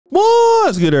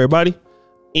What's good, everybody?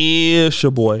 It's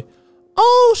your boy,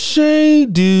 O'Shea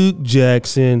Duke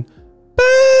Jackson,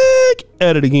 back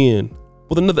at it again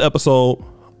with another episode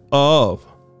of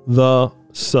the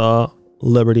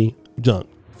Celebrity Junk.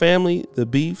 Family, the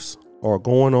beefs are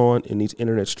going on in these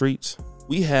internet streets.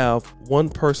 We have one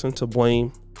person to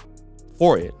blame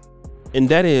for it, and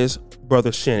that is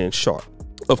Brother Shannon Sharp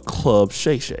of Club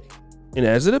Shay Shay. And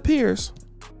as it appears,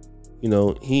 you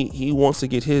know, he wants to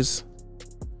get his,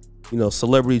 you know,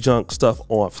 celebrity junk stuff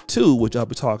off too, which I'll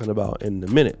be talking about in a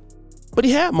minute. But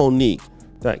he had Monique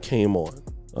that came on,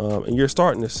 and you're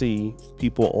starting to see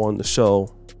people on the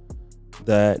show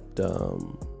that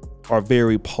are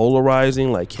very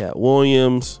polarizing, like Cat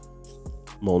Williams,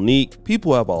 Monique.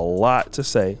 People have a lot to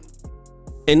say,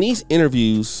 and these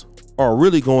interviews are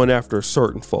really going after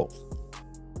certain folk.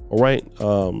 All right,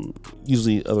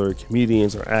 usually other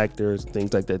comedians or actors and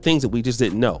things like that, things that we just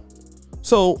didn't know.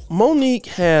 So Monique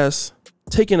has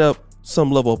taken up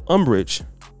some level of umbrage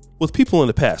with people in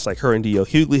the past, like her and D.L.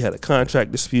 Hughley had a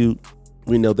contract dispute.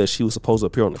 We know that she was supposed to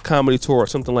appear on the comedy tour or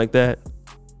something like that.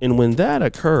 And when that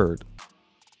occurred,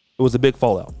 it was a big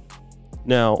fallout.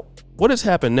 Now, what has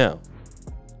happened now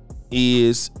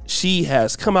is she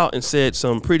has come out and said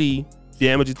some pretty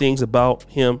damaging things about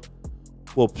him.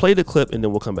 We'll play the clip and then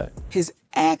we'll come back. His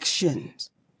actions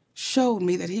showed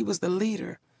me that he was the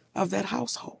leader of that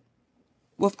household.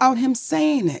 Without him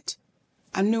saying it,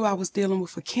 I knew I was dealing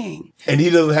with a king. And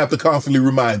he doesn't have to constantly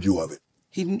remind you of it.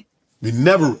 He's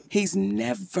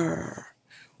never.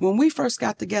 When we first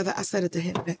got together, I sat at the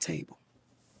head of that table.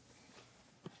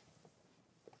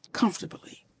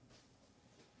 Comfortably.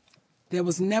 There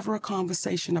was never a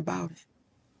conversation about it.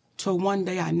 Till one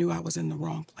day I knew I was in the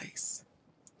wrong place.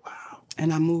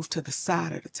 And I moved to the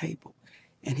side of the table,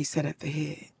 and he sat at the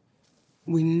head.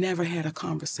 We never had a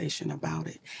conversation about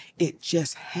it. It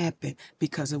just happened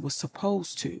because it was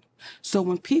supposed to. So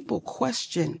when people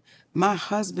question my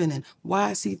husband and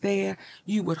why is he there,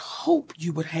 you would hope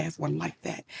you would have one like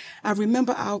that. I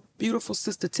remember our beautiful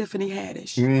sister Tiffany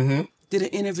Haddish did an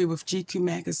interview with GQ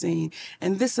magazine,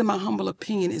 and this, in my humble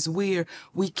opinion, is where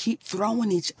we keep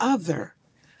throwing each other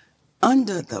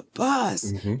under the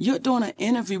bus. You're doing an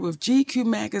interview with GQ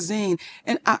magazine,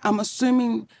 and I'm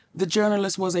assuming the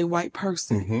journalist was a white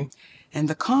person. And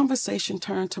the conversation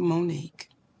turned to Monique.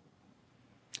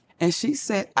 And she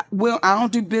said, well, I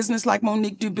don't do business like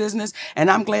Monique do business, and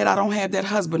I'm glad I don't have that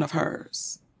husband of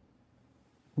hers.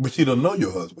 But she don't know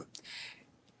your husband.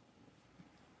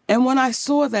 And when I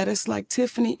saw that, it's like,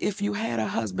 Tiffany, if you had a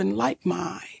husband like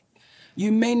mine,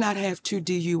 you may not have 2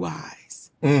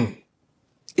 DUIs.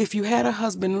 If you had a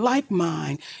husband like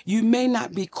mine, you may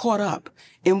not be caught up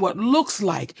in what looks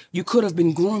like you could have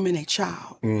been grooming a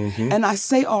child. And I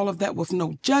say all of that with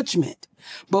no judgment.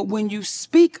 But when you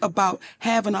speak about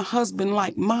having a husband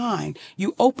like mine,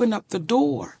 you open up the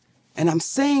door. And I'm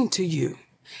saying to you,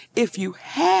 if you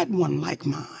had one like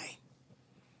mine,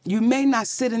 you may not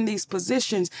sit in these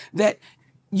positions that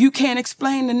you can't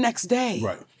explain the next day.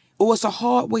 Right. Or it's a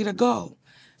hard way to go.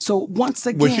 So once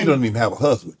again... Well, she doesn't even have a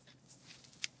husband,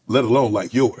 let alone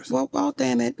like yours. Well,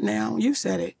 damn it now. You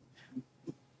said it.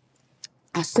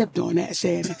 I sipped on that,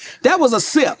 Shannon. That was a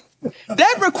sip.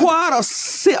 That required a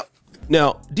sip.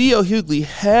 Now, D.L. Hughley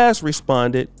has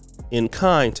responded in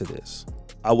kind to this.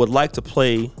 I would like to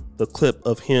play the clip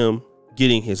of him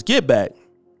getting his get back,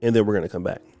 and then we're going to come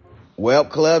back. Well,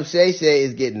 Club Shay Shay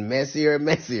is getting messier and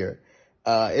messier.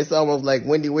 It's almost like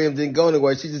Wendy Williams didn't go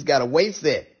anywhere. She just got a weight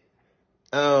set.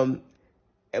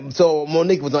 So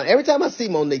Monique was on. Every time I see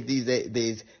Monique these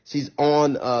days, she's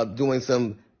on doing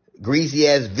some greasy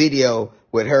ass video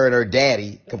with her and her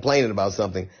daddy complaining about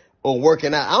something or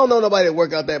working out. I don't know nobody that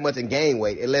work out that much and gain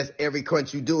weight unless every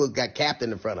crunch you do has got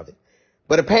Captain in front of it.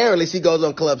 But apparently she goes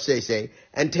on Club Shay Shay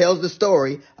and tells the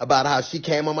story about how she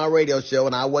came on my radio show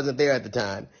and I wasn't there at the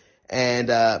time. And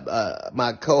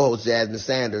my co-host Jasmine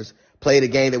Sanders played a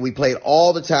game that we played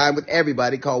all the time with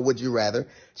everybody called Would You Rather.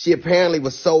 She apparently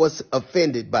was so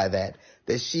offended by that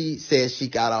she said she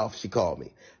got off. She called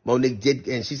me. Monique did,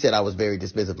 and she said I was very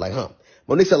dismissive, like,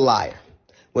 Monique's a liar.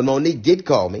 When Monique did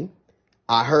call me,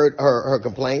 I heard her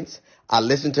complaints. I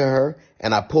listened to her,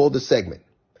 and I pulled the segment.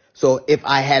 So if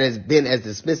I had been as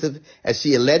dismissive as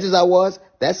she alleges I was,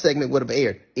 that segment would have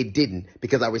aired. It didn't,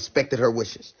 because I respected her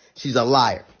wishes. She's a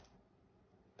liar.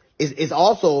 It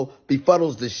also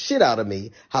befuddles the shit out of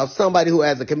me how somebody who,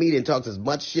 as a comedian, talks as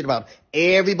much shit about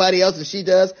everybody else as she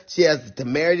does. She has the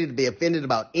temerity to be offended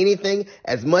about anything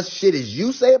as much shit as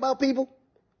you say about people.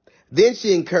 Then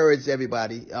she encouraged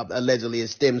everybody, allegedly it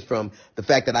stems from the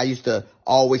fact that I used to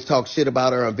always talk shit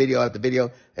about her on video after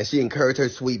video, and she encouraged her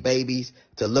sweet babies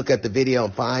to look at the video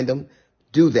and find them.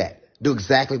 Do that. Do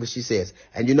exactly what she says.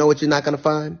 And you know what you're not going to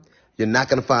find? You're not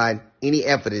going to find any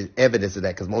evidence of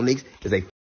that because Monique is a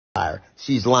liar.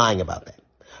 She's lying about that.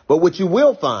 But what you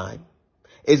will find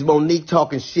is Monique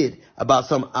talking shit about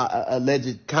some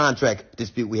alleged contract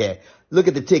dispute we had. Look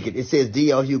at the ticket. It says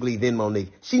D.L. Hughley, then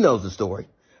Monique. She knows the story.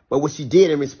 But what she did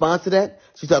in response to that,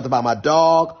 she talked about my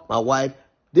dog, my wife.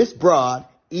 This broad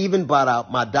even brought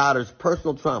out my daughter's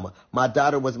personal trauma. My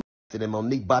daughter was molested and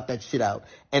Monique brought that shit out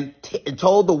and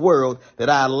told the world that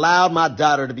I allowed my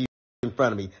daughter to be in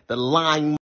front of me. The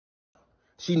lying.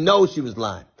 She knows she was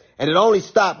lying. And it only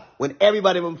stopped when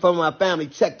everybody from my family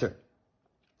checked her.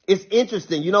 It's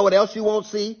interesting. You know what else you won't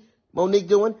see Monique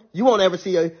doing? You won't ever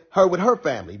see her with her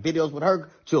family, videos with her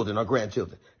children or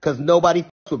grandchildren, because nobody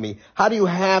fucks with me. How do you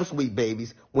have sweet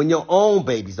babies when your own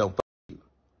babies don't fuck with you?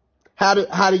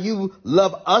 How do you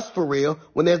love us for real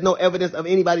when there's no evidence of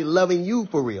anybody loving you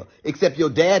for real, except your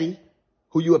daddy,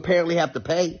 who you apparently have to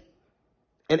pay?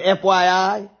 And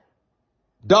FYI,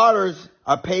 daughters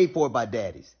are paid for by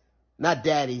daddies, not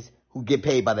daddies who get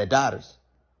paid by their daughters.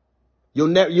 You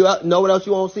know what else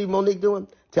you won't see Monique doing?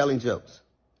 Telling jokes.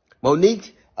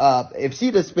 Monique, if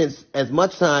she'd have spent as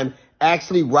much time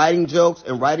actually writing jokes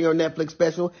and writing her Netflix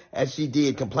special as she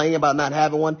did complaining about not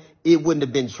having one, it wouldn't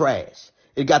have been trash.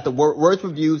 It got the worst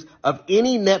reviews of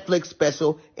any Netflix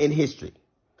special in history.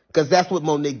 Because that's what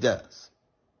Monique does.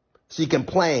 She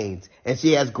complains and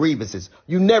she has grievances.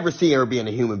 You never see her being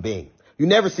a human being. You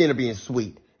never see her being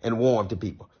sweet and warm to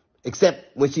people.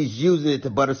 Except when she's using it to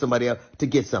butter somebody up to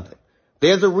get something.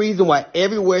 There's a reason why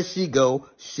everywhere she goes,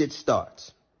 shit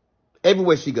starts.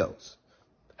 Everywhere she goes.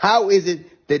 How is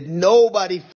it that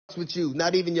nobody fucks with you,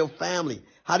 not even your family?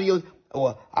 How do you,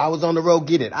 I was on the road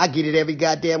getting it. I get it every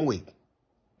goddamn week.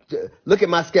 Look at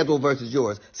my schedule versus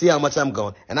yours. See how much I'm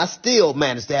going. And I still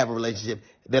manage to have a relationship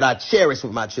that I cherish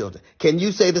with my children. Can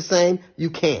you say the same?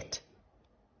 You can't.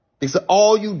 Because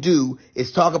all you do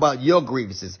is talk about your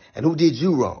grievances and who did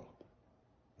you wrong.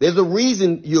 There's a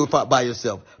reason you're by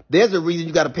yourself. There's a reason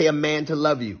you got to pay a man to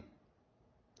love you.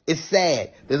 It's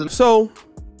sad. So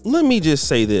let me just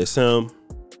say this. You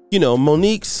know,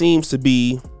 Monique seems to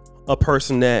be a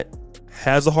person that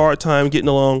has a hard time getting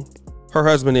along. Her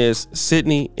husband is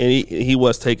Sidney, and he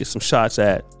was taking some shots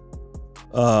at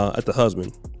the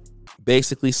husband,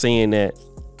 basically saying that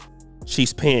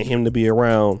she's paying him to be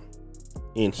around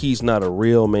and he's not a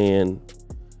real man.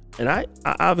 And I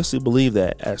obviously believe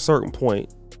that at a certain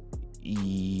point,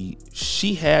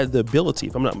 she had the ability,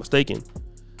 if I'm not mistaken,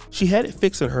 she had it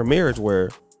fixed in her marriage where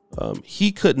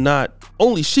he could not,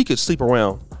 only she could sleep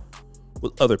around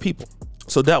with other people.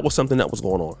 So that was something that was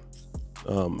going on.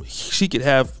 She could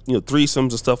have, you know,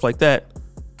 threesomes and stuff like that.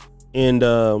 And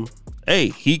hey,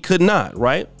 he could not,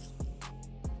 right?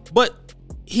 But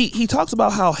he talks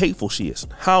about how hateful she is,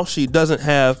 how she doesn't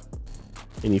have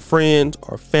any friends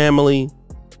or family.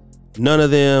 None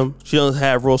of them. She doesn't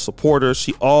have real supporters.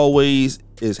 She always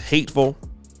is hateful.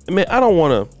 And man, I don't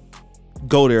want to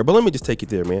go there, but let me just take it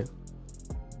there, man.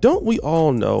 Don't we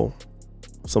all know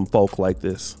some folk like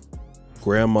this?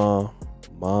 Grandma,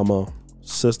 mama,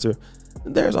 sister.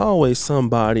 There's always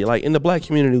somebody, like in the black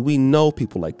community, we know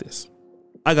people like this.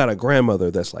 I got a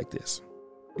grandmother that's like this.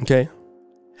 Okay?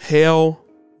 Hellraiser.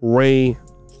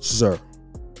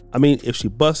 I mean, if she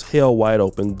busts hell wide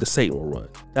open, the Satan will run.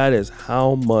 That is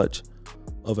how much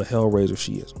of a hellraiser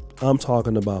she is. I'm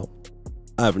talking about,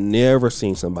 I've never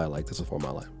seen somebody like this before in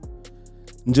my life.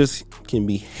 Just can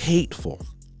be hateful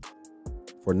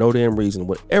for no damn reason.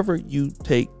 Whatever you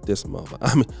take this mother,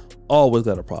 I mean, always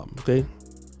got a problem, okay?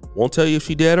 Won't tell you if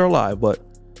she dead or alive, but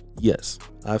yes,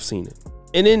 I've seen it.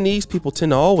 And then these people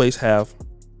tend to always have,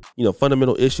 you know,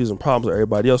 fundamental issues and problems with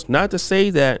everybody else. Not to say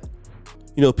that,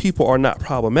 you know, people are not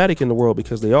problematic in the world,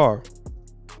 because they are.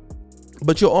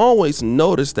 But you'll always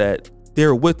notice that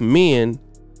they're with men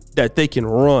that they can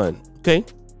run, okay?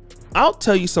 I'll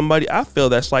tell you somebody I feel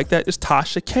that's like that is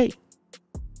Tasha K.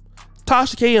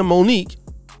 Tasha K and Monique.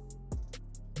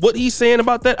 What he's saying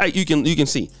about that, you can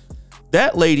see.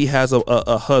 That lady has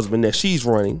a husband that she's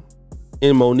running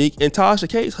in Monique, and Tasha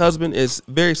K's husband is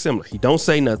very similar. He don't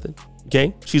say nothing,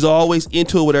 okay? She's always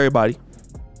into it with everybody.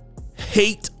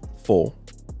 Hateful.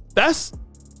 That's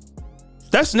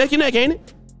neck and neck, ain't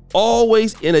it?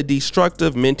 Always in a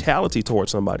destructive mentality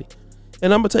towards somebody.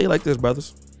 And I'm gonna tell you like this,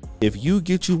 brothers. If you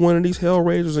get you one of these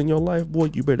hellraisers in your life,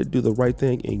 boy, you better do the right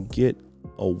thing and get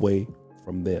away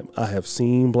from them. I have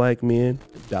seen black men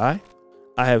die.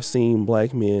 I have seen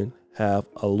black men have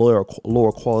a lower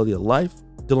quality of life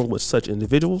dealing with such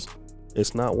individuals.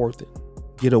 It's not worth it.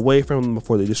 Get away from them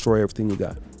before they destroy everything you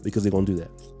got, because they're gonna do that.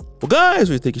 Well, guys,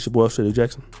 we think it's your boy Shady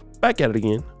Jackson. Back at it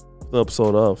again the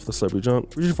episode of The Celebrity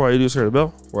Junk. Before I do, hit the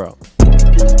bell. We're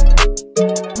out.